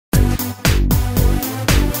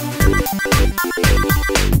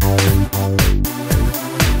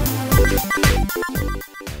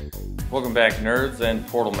Welcome back, nerds and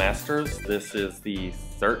Portal Masters. This is the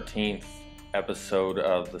 13th episode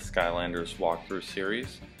of the Skylanders walkthrough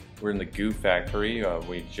series. We're in the Goo Factory.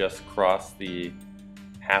 We just crossed the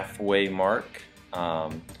halfway mark.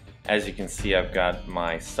 As you can see, I've got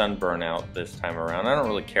my sunburn out this time around. I don't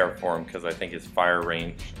really care for him because I think his fire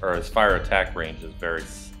range, or his fire attack range, is very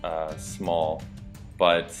small.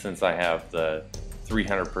 But since I have the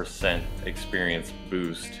 300% experience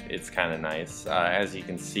boost, it's kind of nice. As you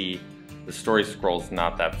can see, the story scroll's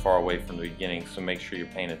not that far away from the beginning, so make sure you're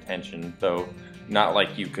paying attention. Though, not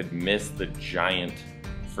like you could miss the giant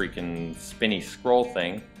freaking spinny scroll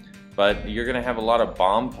thing, but you're going to have a lot of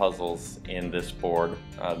bomb puzzles in this board.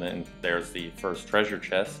 Then there's the first treasure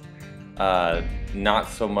chest. Not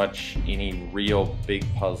so much any real big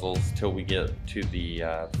puzzles till we get to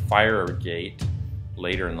the fire gate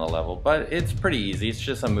later in the level, but it's pretty easy. It's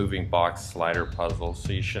just a moving box slider puzzle,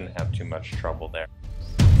 so you shouldn't have too much trouble there.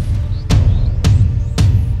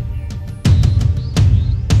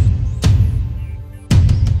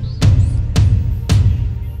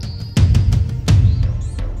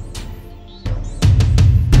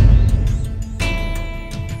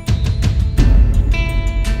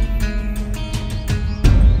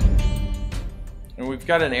 We've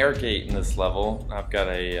got an air gate in this level. I've got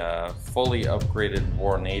a fully upgraded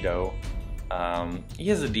Vornado. He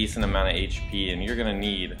has a decent amount of HP, and you're going to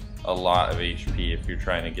need a lot of HP if you're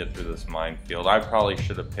trying to get through this minefield. I probably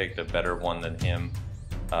should have picked a better one than him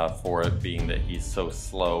for it, being that he's so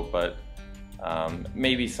slow, but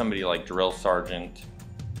maybe somebody like Drill Sergeant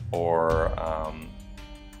or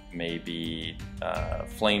maybe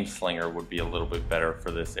Flame Slinger would be a little bit better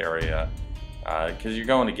for this area, because you're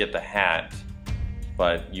going to get the hat,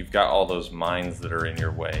 but you've got all those mines that are in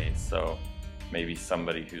your way, so maybe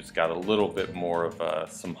somebody who's got a little bit more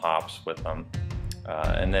of some hops with them.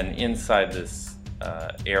 And then inside this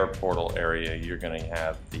air portal area, you're going to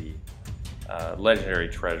have the legendary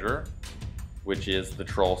treasure, which is the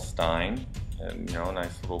Troll Stein, and a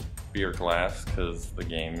nice little beer glass, because the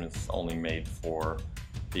game is only made for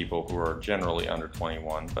people who are generally under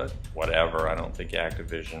 21, but whatever. I don't think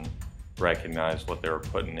Activision recognized what they were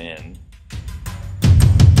putting in.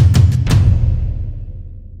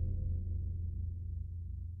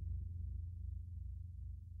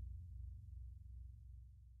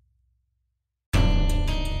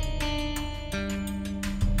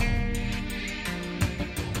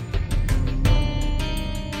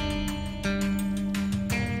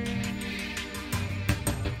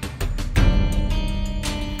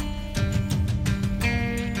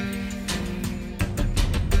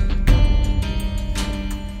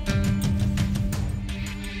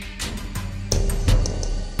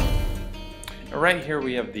 Right here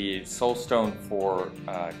we have the Soul Stone for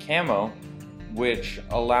Camo, which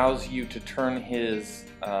allows you to turn his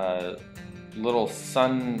little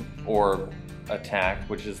sun orb attack,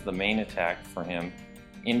 which is the main attack for him,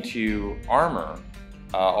 into armor.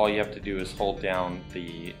 All you have to do is hold down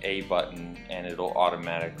the A button and it'll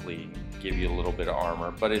automatically give you a little bit of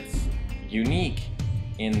armor, but it's unique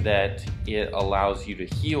in that it allows you to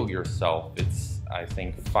heal yourself. It's, I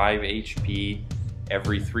think, 5 HP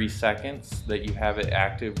every 3 seconds that you have it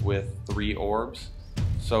active with 3 orbs.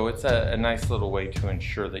 So it's a nice little way to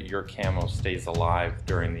ensure that your camo stays alive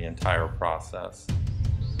during the entire process.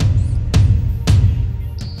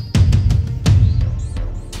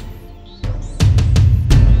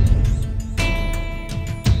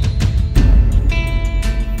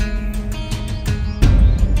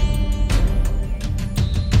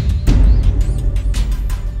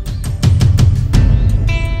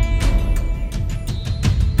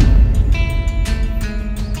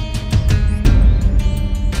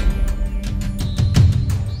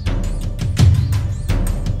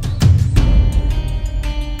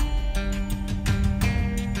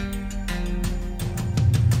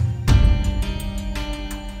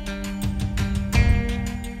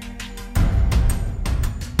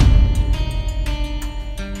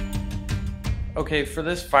 Okay, for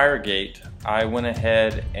this fire gate, I went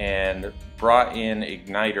ahead and brought in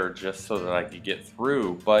Igniter just so that I could get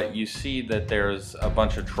through, but you see that there's a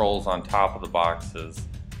bunch of trolls on top of the boxes.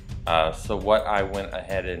 So what I went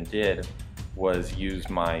ahead and did was use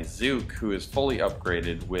my Zook, who is fully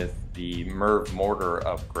upgraded with the Merv Mortar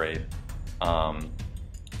upgrade.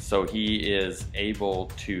 So he is able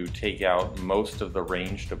to take out most of the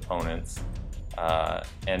ranged opponents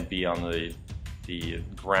and be on the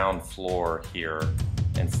ground floor here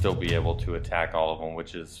and still be able to attack all of them,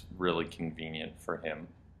 which is really convenient for him.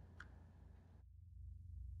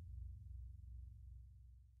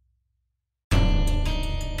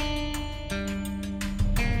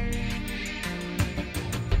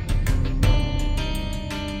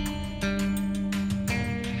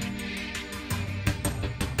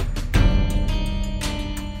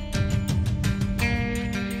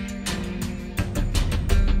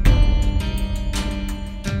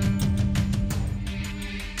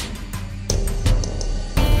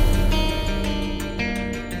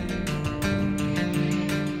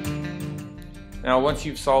 Now once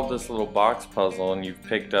you've solved this little box puzzle and you've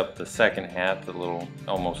picked up the second hat, the little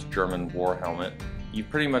almost German war helmet, you've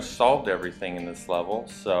pretty much solved everything in this level.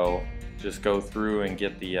 So just go through and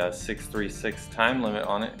get the 636 time limit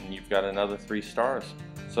on it and you've got another 3 stars.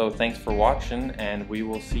 So thanks for watching and we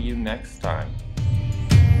will see you next time.